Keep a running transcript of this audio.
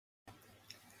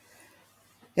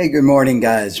Hey, good morning,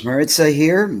 guys. Maritza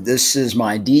here. This is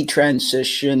my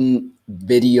detransition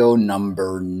video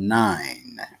number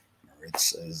 9.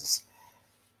 Maritza's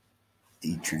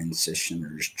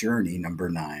detransitioners journey number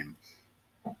 9.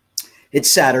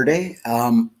 It's Saturday.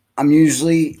 I'm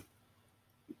usually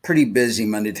pretty busy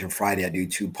Monday through Friday. I do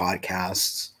 2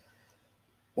 podcasts,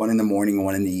 one in the morning and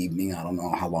one in the evening. I don't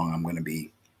know how long I'm going to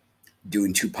be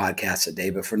doing 2 podcasts a day,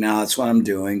 but for now, that's what I'm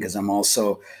doing because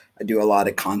I do a lot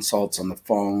of consults on the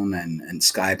phone and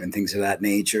Skype and things of that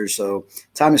nature. So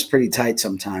time is pretty tight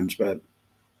sometimes, but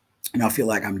I feel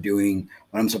like I'm doing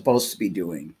what I'm supposed to be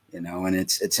doing, and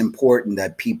it's important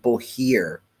that people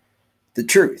hear the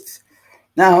truth.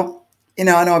 Now, I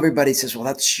know everybody says, well,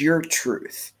 that's your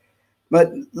truth,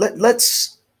 but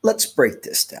let's break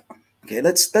this down. Okay,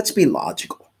 let's be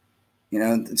logical.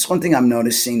 It's one thing I'm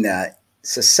noticing that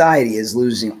society is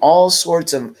losing all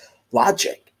sorts of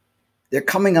logic. They're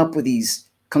coming up with these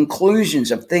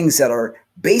conclusions of things that are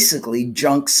basically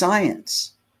junk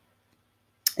science.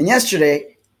 And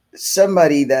yesterday,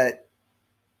 somebody that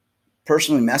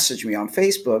personally messaged me on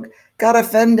Facebook got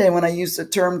offended when I used the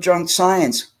term junk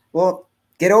science. Well,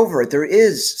 get over it. There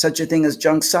is such a thing as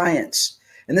junk science.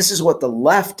 And this is what the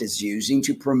left is using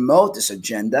to promote this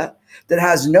agenda that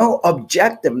has no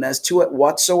objectiveness to it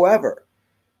whatsoever.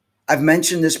 I've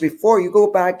mentioned this before. You go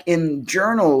back in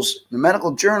journals, the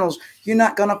medical journals, you're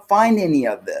not going to find any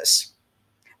of this.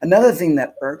 Another thing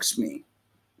that irks me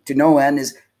to no end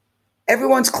is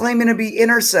everyone's claiming to be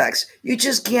intersex. You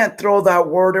just can't throw that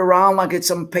word around like it's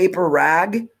some paper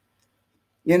rag.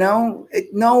 No,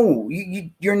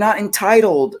 you're not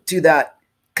entitled to that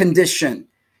condition.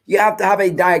 You have to have a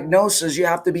diagnosis. You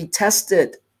have to be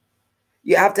tested.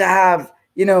 You have to have,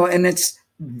 and it's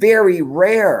very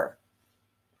rare.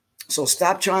 So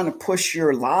stop trying to push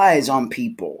your lies on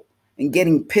people and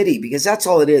getting pity because that's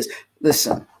all it is.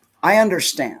 Listen, I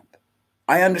understand.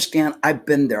 I understand. I've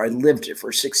been there. I lived it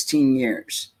for 16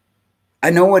 years. I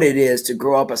know what it is to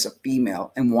grow up as a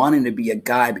female and wanting to be a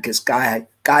guy because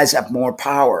guys have more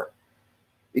power.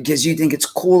 Because you think it's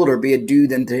cooler to be a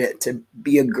dude than to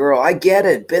be a girl. I get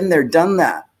it. Been there, done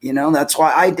that. That's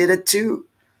why I did it too.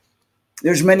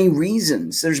 There's many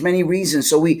reasons.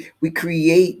 So we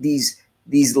create these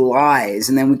lies,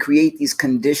 and then we create these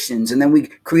conditions, and then we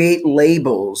create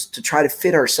labels to try to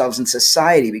fit ourselves in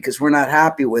society because we're not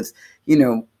happy with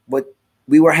what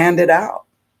we were handed out.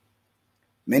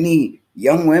 Many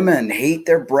young women hate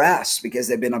their breasts because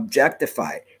they've been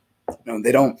objectified.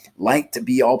 They don't like to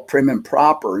be all prim and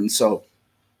proper, and so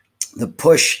the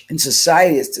push in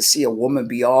society is to see a woman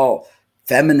be all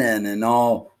feminine and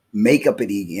all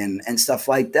makeup-y and stuff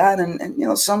like that.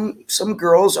 And some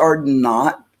girls are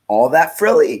not all that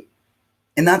frilly.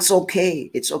 And that's okay.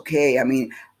 It's okay. I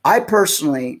mean, I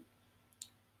personally,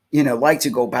 like to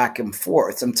go back and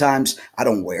forth. Sometimes I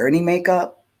don't wear any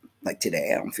makeup. Like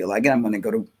today, I don't feel like it. I'm going to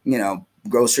go to,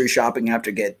 grocery shopping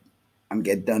after I'm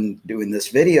get done doing this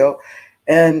video.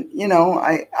 And,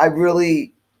 I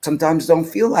really sometimes don't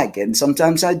feel like it. And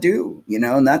sometimes I do,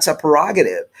 and that's a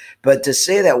prerogative. But to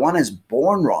say that one is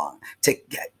born wrong,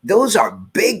 those are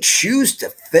big shoes to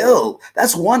fill.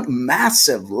 That's one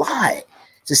massive lie.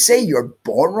 To say you're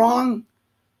born wrong,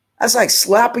 that's like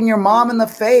slapping your mom in the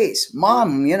face.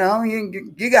 Mom, you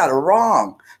got it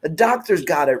wrong. The doctors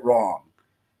got it wrong.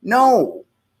 No,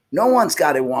 no one's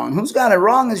got it wrong. Who's got it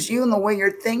wrong is you and the way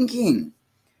you're thinking.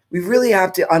 We really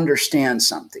have to understand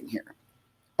something here.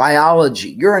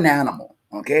 Biology, you're an animal,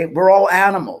 okay? We're all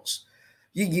animals.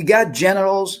 You got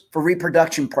genitals for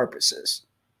reproduction purposes.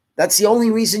 That's the only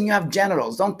reason you have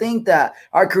genitals. Don't think that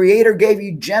our creator gave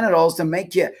you genitals to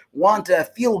make you want to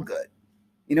feel good.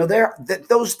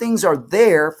 Those things are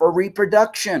there for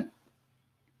reproduction.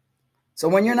 So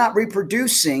when you're not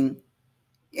reproducing,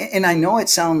 and I know it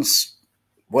sounds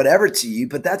whatever to you,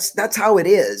 but that's how it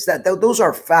is. Those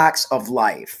are facts of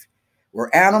life. We're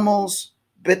animals,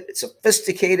 bit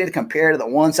sophisticated compared to the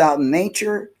ones out in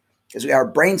nature because our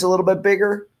brain's a little bit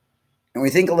bigger and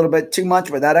we think a little bit too much,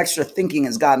 but that extra thinking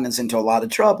has gotten us into a lot of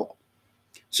trouble.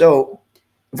 So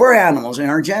if we're animals and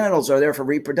our genitals are there for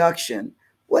reproduction,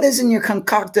 what is in your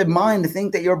concocted mind to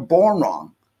think that you're born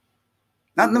wrong?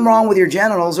 Nothing wrong with your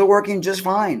genitals. They're working just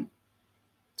fine.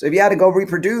 So if you had to go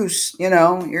reproduce,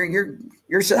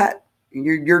 you're set.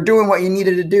 You're doing what you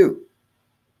needed to do.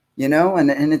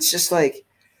 And it's just like,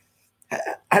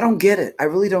 I don't get it. I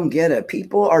really don't get it.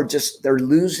 People are they're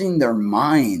losing their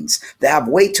minds. They have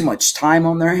way too much time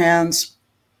on their hands.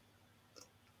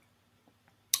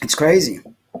 It's crazy.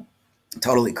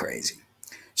 Totally crazy.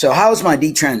 So how's my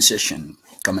detransition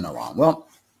coming along? Well,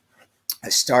 I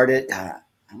started,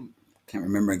 can't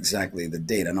remember exactly the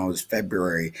date. I know it was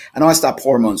February. I know I stopped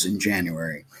hormones in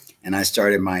January, and I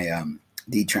started my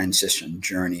detransition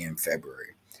journey in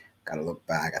February. Got to look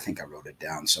back. I think I wrote it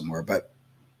down somewhere, but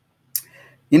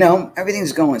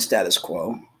everything's going status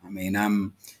quo. I mean,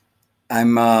 I'm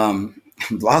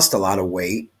lost a lot of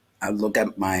weight. I look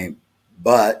at my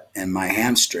butt and my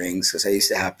hamstrings because I used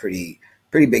to have pretty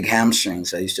big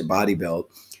hamstrings. I used to bodybuild,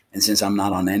 and since I'm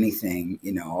not on anything,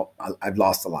 I've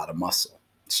lost a lot of muscle.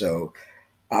 So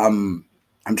I'm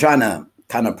trying to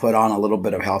kind of put on a little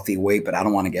bit of healthy weight, but I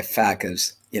don't want to get fat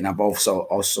because I've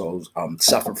also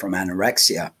suffered from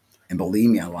anorexia and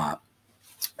bulimia a lot,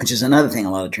 which is another thing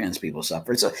a lot of trans people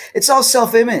suffer. It's all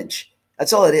self-image.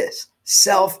 That's all it is.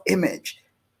 Self-image.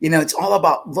 It's all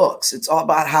about looks. It's all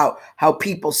about how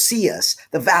people see us,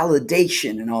 the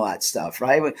validation and all that stuff,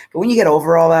 right? But when you get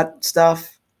over all that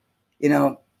stuff, you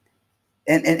know,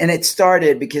 and it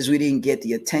started because we didn't get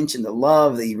the attention, the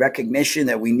love, the recognition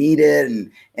that we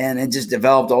needed, and it just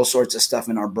developed all sorts of stuff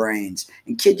in our brains.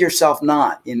 And kid yourself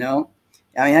not. I mean,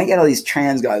 I get all these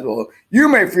trans guys. Well, you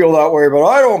may feel that way, but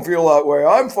I don't feel that way.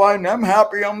 I'm fine. I'm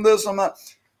happy. I'm this. I'm that.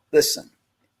 Listen,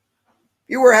 if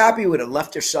you were happy, you would have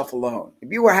left yourself alone.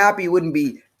 If you were happy, you wouldn't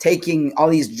be taking all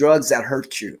these drugs that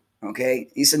hurt you. Okay,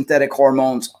 these synthetic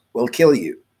hormones will kill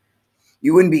you.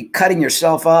 You wouldn't be cutting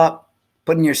yourself up,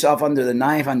 putting yourself under the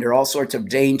knife, under all sorts of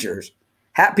dangers.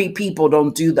 Happy people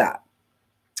don't do that.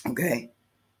 Okay,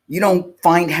 you don't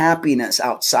find happiness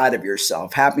outside of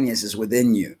yourself. Happiness is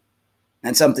within you.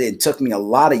 That's something it took me a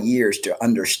lot of years to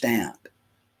understand,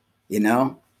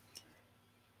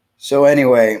 So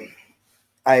anyway,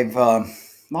 I've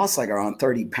lost like around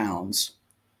 30 pounds.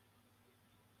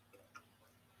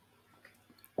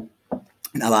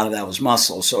 And a lot of that was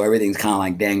muscle. So everything's kind of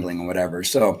like dangling or whatever.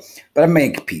 So, but I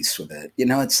make peace with it.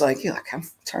 It's like, I'm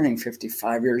turning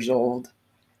 55 years old.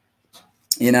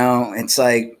 It's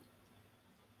like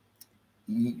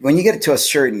when you get to a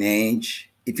certain age,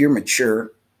 if you're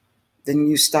mature, then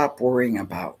you stop worrying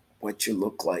about what you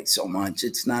look like so much.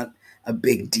 It's not a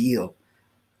big deal.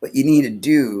 What you need to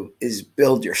do is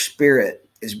build your spirit,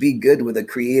 is be good with the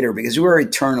Creator, because we're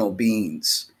eternal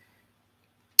beings.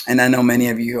 And I know many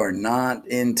of you are not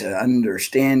into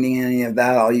understanding any of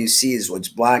that. All you see is what's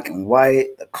black and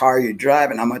white, the car you drive,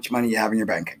 and how much money you have in your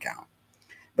bank account.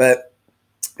 But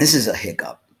this is a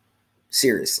hiccup.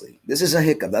 Seriously, this is a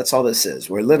hiccup. That's all this is.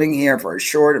 We're living here for a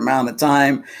short amount of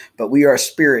time, but we are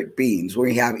spirit beings.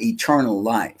 We have eternal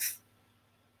life.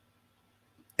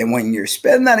 And when you're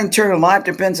spending that eternal life,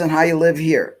 depends on how you live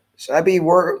here. So I'd be a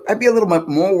little bit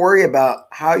more worried about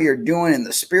how you're doing in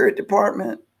the spirit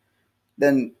department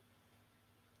than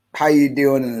how you're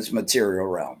doing in this material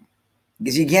realm.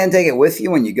 Because you can't take it with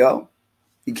you when you go.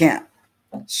 You can't.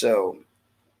 So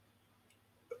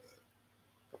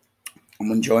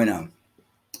I'm enjoying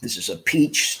this is a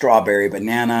peach, strawberry,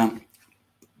 banana,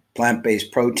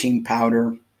 plant-based protein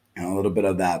powder, and a little bit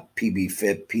of that PB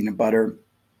Fit peanut butter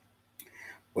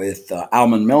with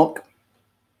almond milk,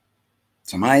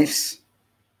 some ice.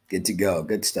 Good to go.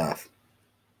 Good stuff.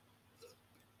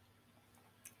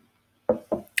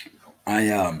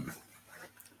 I'm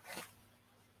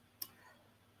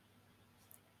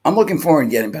looking forward to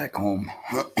getting back home.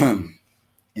 I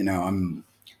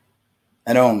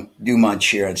don't do much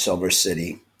here in Silver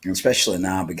City, especially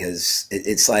now because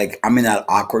it's like I'm in that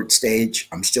awkward stage.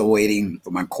 I'm still waiting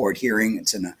for my court hearing.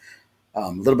 It's in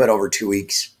a little bit over 2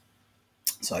 weeks,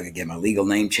 so I could get my legal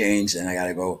name changed, and I got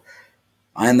to go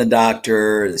find the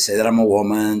doctor to say that I'm a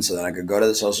woman, so that I could go to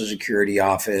the Social Security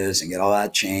office and get all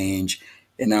that changed,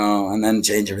 and then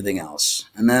change everything else.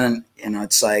 And then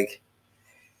it's like,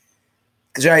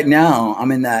 because right now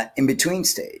I'm in that in between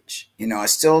stage. I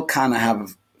still kind of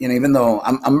have. Even though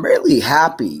I'm really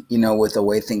happy, with the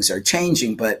way things are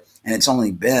changing, and it's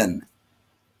only been,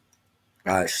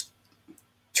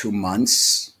 2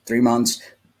 months, 3 months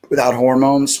without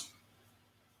hormones,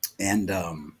 and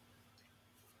a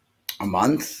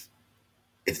month,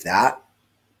 if that,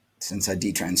 since I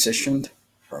detransitioned,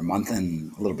 for a month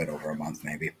and a little bit over a month,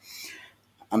 maybe.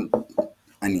 I'm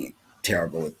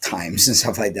terrible with times and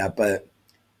stuff like that, but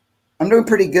I'm doing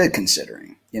pretty good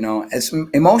considering. As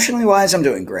emotionally wise, I'm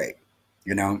doing great.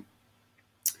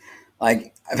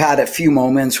 Like I've had a few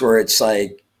moments where it's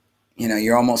like,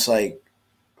 you're almost like,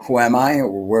 who am I,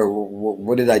 or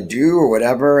what did I do, or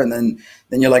whatever, and then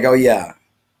you're like, oh yeah,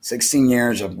 16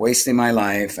 years of wasting my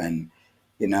life, and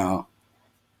I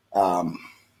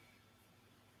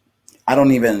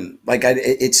don't even like.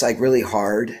 It's like really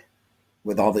hard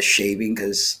with all the shaving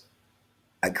because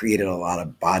I created a lot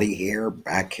of body hair,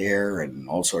 back hair, and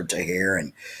all sorts of hair.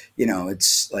 And,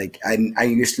 it's like I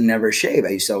used to never shave. I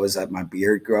used to always let my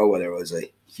beard grow, whether it was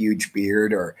a huge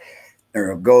beard or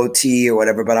a goatee or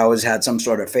whatever, but I always had some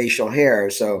sort of facial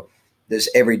hair. So this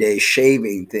everyday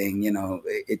shaving thing,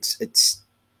 it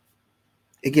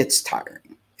gets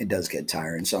tiring. It does get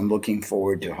tiring. So I'm looking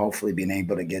forward to hopefully being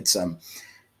able to get some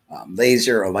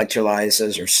laser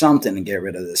electrolysis or something to get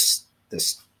rid of this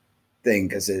thing,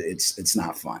 because it's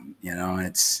not fun.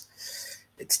 It's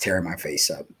tearing my face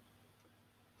up.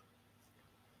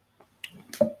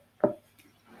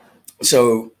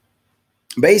 So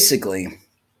basically,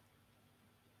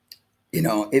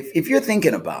 if you're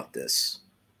thinking about this,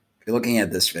 if you're looking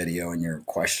at this video and you're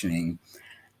questioning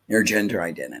your gender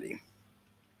identity,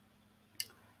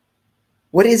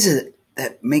 what is it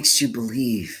that makes you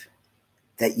believe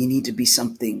that you need to be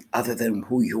something other than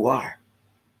who you are?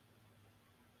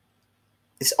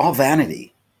 It's all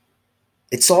vanity.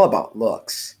 It's all about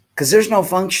looks, because there's no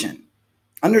function.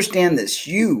 Understand this: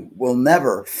 you will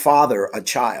never father a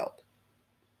child.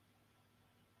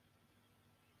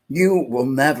 You will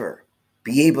never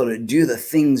be able to do the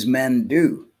things men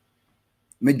do.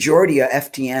 Majority of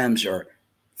FTMs are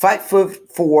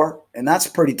 5'4", and that's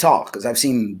pretty tall, because I've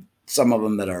seen some of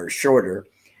them that are shorter.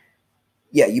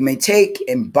 Yeah, you may take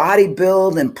and body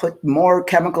build and put more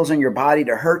chemicals in your body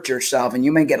to hurt yourself, and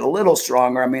you may get a little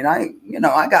stronger. I mean,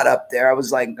 I got up there. I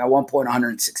was like at one point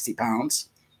 160 pounds.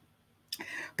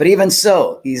 But even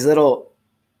so, these little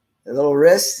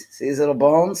wrists, see these little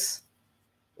bones,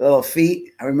 little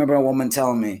feet. I remember a woman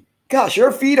telling me, "Gosh,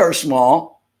 your feet are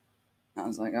small." I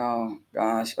was like, "Oh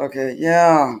gosh, okay,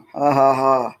 yeah, ha ha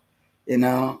ha."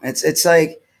 It's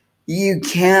like you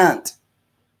can't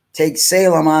take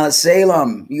Salem out of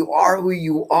Salem. You are who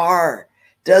you are.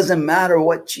 Doesn't matter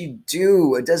what you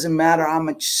do. It doesn't matter how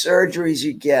much surgeries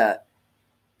you get.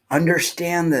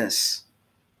 Understand this: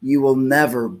 you will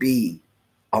never be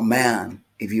a man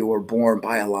if you were born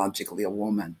biologically a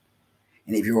woman.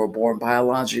 And if you were born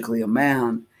biologically a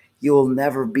man, you will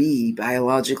never be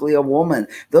biologically a woman.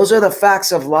 Those are the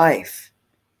facts of life.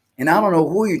 And I don't know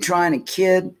who you're trying to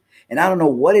kid, and I don't know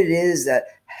what it is that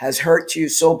has hurt you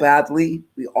so badly.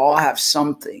 We all have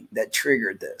something that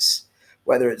triggered this,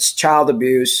 whether it's child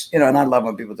abuse, and I love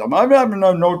when people tell me, "I'm having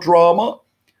no trauma."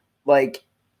 Like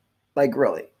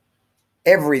really,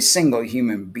 every single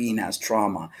human being has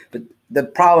trauma. But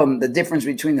the difference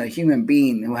between the human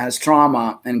being who has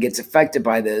trauma and gets affected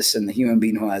by this and the human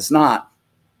being who has not,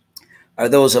 are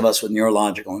those of us with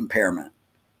neurological impairment.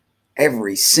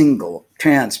 Every single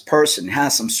trans person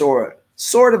has some sort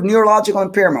of neurological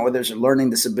impairment, whether it's a learning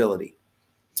disability,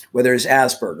 whether it's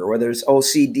Asperger, whether it's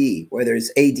OCD, whether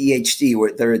it's ADHD,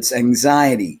 whether it's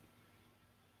anxiety.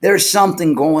 There's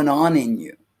something going on in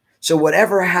you. So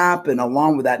whatever happened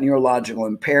along with that neurological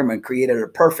impairment created a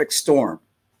perfect storm.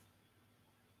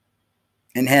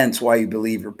 And hence why you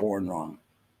believe you're born wrong.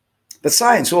 But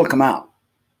science will come out.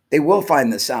 They will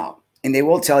find this out, and they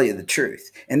will tell you the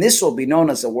truth. And this will be known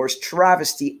as the worst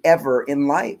travesty ever in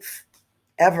life.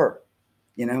 Ever.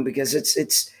 Because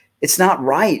it's not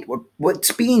right.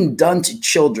 What's being done to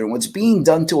children, what's being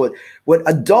done to what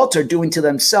adults are doing to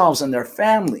themselves and their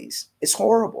families, it's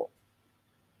horrible.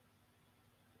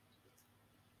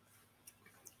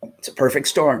 It's a perfect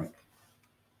storm.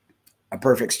 A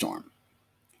perfect storm.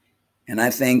 And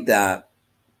I think that,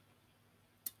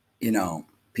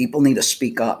 people need to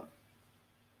speak up.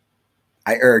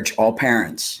 I urge all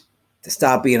parents to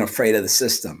stop being afraid of the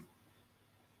system,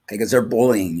 because they're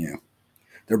bullying you.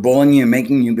 They're bullying you and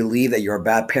making you believe that you're a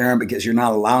bad parent because you're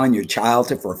not allowing your child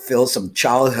to fulfill some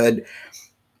childhood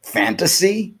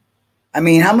fantasy. I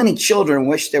mean, how many children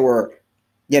wish they were,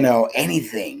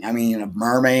 anything? I mean, a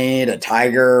mermaid, a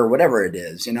tiger, whatever it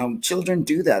is. Children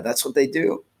do that. That's what they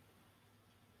do.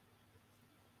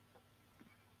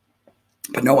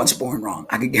 But no one's born wrong.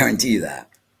 I can guarantee you that.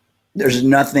 There's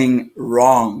nothing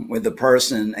wrong with the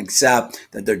person except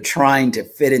that they're trying to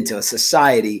fit into a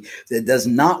society that does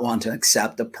not want to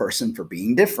accept a person for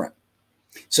being different.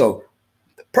 So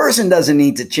the person doesn't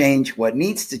need to change. What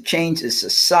needs to change is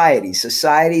society.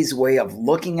 Society's way of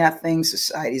looking at things,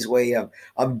 society's way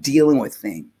of dealing with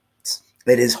things.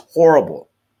 That is horrible.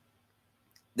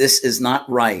 This is not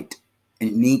right.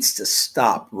 It needs to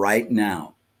stop right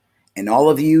now. And all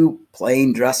of you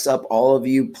playing dress up, all of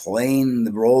you playing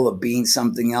the role of being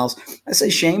something else, I say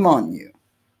shame on you.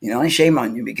 I shame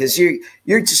on you, because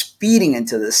you're just feeding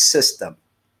into this system.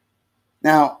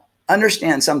 Now,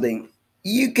 understand something.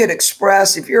 You could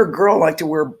express, if you're a girl like to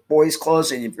wear boys'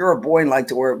 clothes, and if you're a boy and like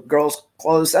to wear girls'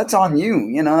 clothes, that's on you.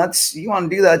 That's, you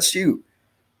want to do that, it's you.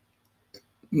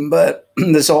 But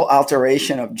this whole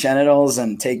alteration of genitals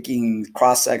and taking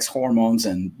cross-sex hormones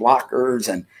and blockers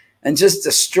and just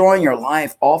destroying your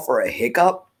life all for a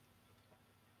hiccup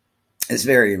is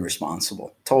very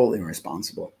irresponsible, totally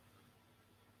irresponsible.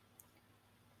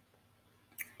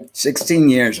 16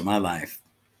 years of my life,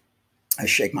 I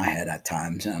shake my head at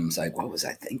times and I'm like, what was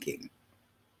I thinking?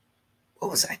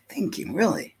 What was I thinking,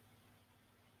 really?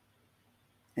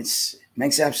 It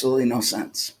makes absolutely no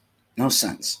sense. No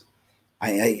sense.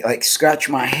 I like scratch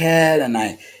my head and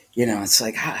it's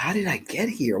like, how did I get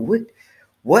here?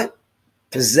 What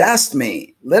possessed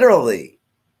me? Literally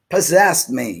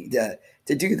possessed me to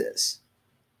do this.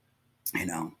 I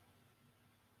don't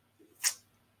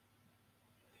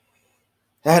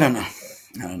know.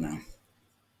 I don't know.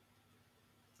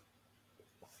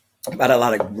 I've had a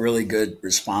lot of really good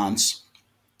response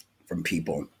from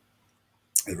people.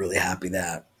 I'm really happy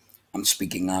that I'm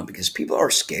speaking up because people are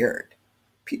scared.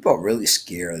 People are really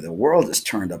scared. The world is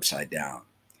turned upside down.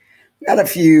 We got a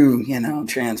few,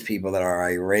 trans people that are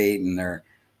irate and they're,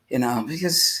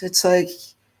 because it's like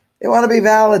they want to be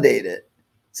validated.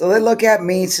 So they look at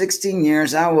me, 16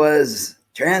 years, I was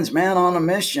trans man on a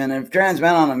mission. If trans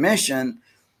man on a mission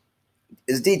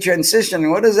is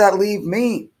detransitioning, what does that leave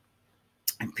me?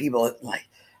 And people are like,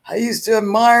 I used to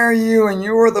admire you and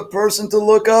you were the person to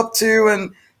look up to.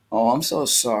 And, oh, I'm so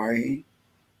sorry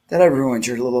that I ruined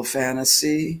your little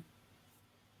fantasy.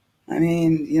 I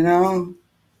mean,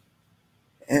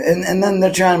 and then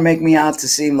they're trying to make me out to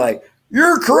seem like,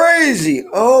 you're crazy.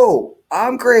 Oh,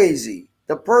 I'm crazy.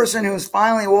 The person who's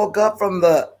finally woke up from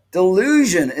the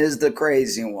delusion is the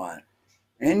crazy one.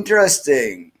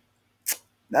 Interesting.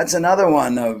 That's another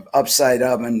one of upside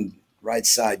up and right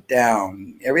side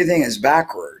down. Everything is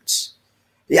backwards.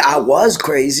 Yeah, I was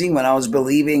crazy when I was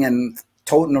believing and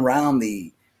toting around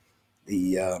the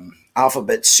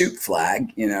alphabet soup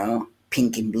flag,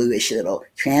 pink and bluish little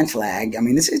trans flag. I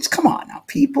mean, it's come on now,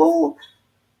 people.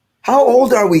 How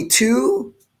old are we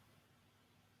too?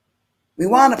 We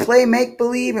want to play make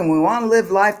believe and we want to live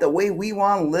life the way we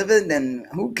want to live it. And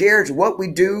who cares what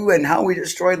we do and how we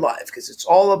destroy life? Because it's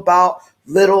all about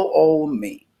little old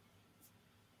me.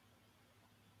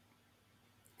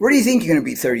 Where do you think you're going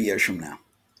to be 30 years from now?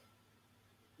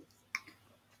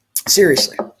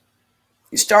 Seriously.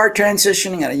 You start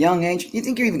transitioning at a young age. You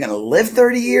think you're even going to live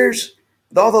 30 years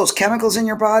with all those chemicals in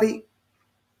your body?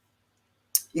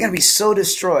 You're going to be so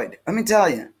destroyed. Let me tell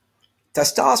you,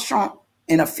 testosterone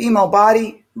in a female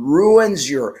body ruins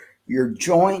your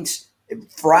joints.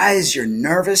 It fries your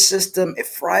nervous system. It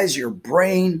fries your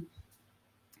brain.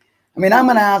 I mean, I'm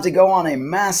going to have to go on a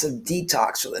massive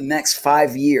detox for the next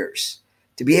 5 years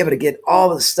to be able to get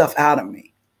all the stuff out of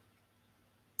me.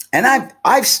 And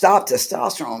I've stopped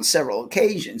testosterone on several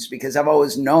occasions because I've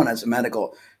always known as a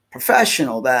medical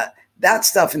professional that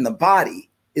stuff in the body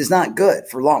is not good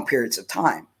for long periods of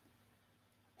time.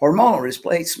 Hormonal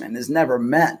replacement is never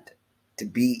meant to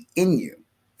be in you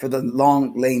for the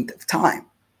long length of time.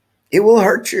 It will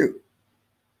hurt you.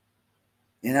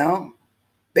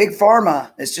 Big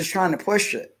pharma is just trying to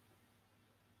push it.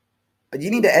 But you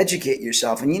need to educate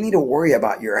yourself and you need to worry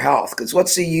about your health, because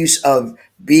what's the use of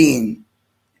being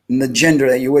the gender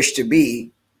that you wish to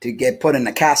be to get put in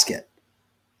a casket?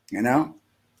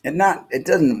 It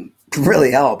doesn't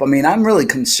really help. I mean, I'm really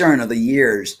concerned of the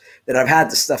years that I've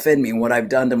had the stuff in me and what I've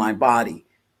done to my body.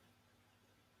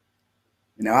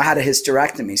 I had a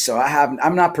hysterectomy, so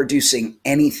I'm not producing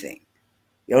anything.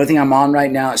 The only thing I'm on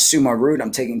right now is Sumo Root.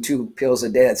 I'm taking 2 pills a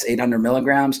day. That's 800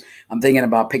 milligrams. I'm thinking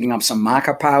about picking up some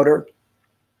maca powder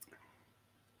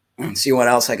and see what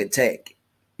else I could take,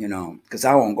 because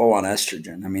I won't go on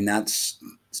estrogen. I mean, it's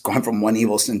going from one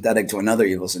evil synthetic to another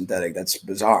evil synthetic. That's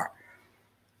bizarre.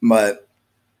 But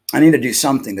I need to do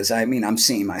something because, I'm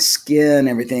seeing my skin,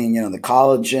 everything, the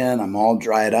collagen, I'm all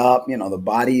dried up. The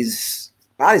body's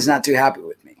not too happy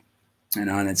with me,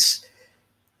 and it's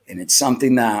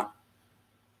something that,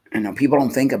 people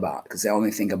don't think about because they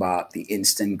only think about the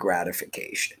instant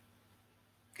gratification.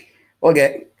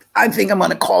 Okay, I think I'm going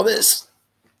to call this.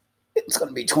 It's going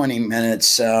to be 20 minutes.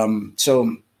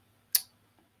 So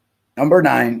number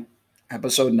 9,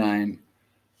 episode 9,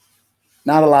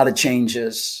 not a lot of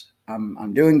changes.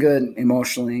 I'm doing good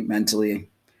emotionally, mentally,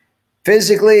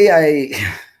 physically.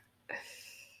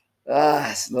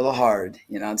 It's a little hard.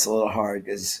 It's a little hard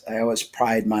because I always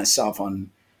pride myself on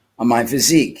my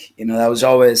physique. That was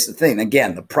always the thing.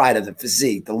 Again, the pride of the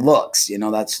physique, the looks.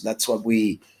 That's what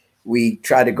we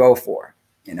try to go for.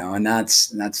 And that's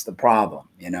the problem.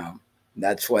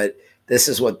 This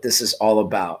is what this is all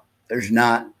about. There's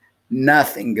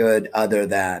nothing good other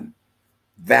than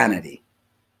vanity.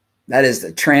 That is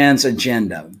the trans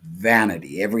agenda.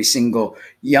 vanity. Every single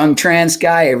young trans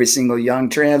guy, every single young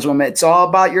trans woman, it's all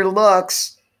about your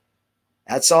looks.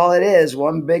 That's all it is.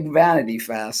 One big vanity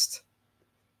fest.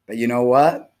 But you know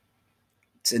what?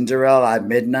 Cinderella at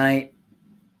midnight,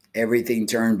 everything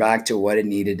turned back to what it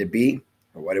needed to be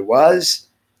or what it was.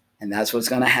 And that's what's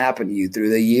going to happen to you.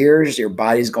 Through the years, your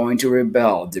body's going to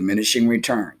rebel, diminishing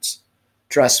returns.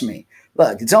 Trust me.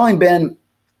 Look, it's only been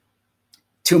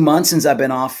 2 months since I've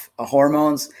been off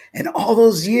hormones, and all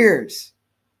those years,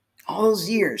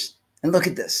 and look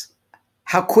at this,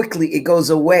 how quickly it goes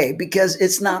away because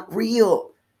it's not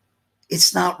real.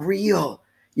 It's not real.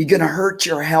 You're going to hurt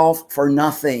your health for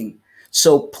nothing.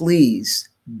 So please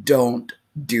don't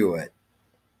do it.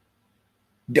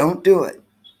 Don't do it.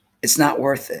 It's not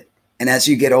worth it. And as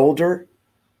you get older,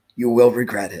 you will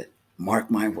regret it. Mark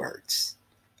my words.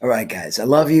 All right, guys, I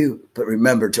love you, but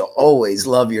remember to always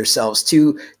love yourselves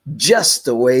too, just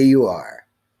the way you are.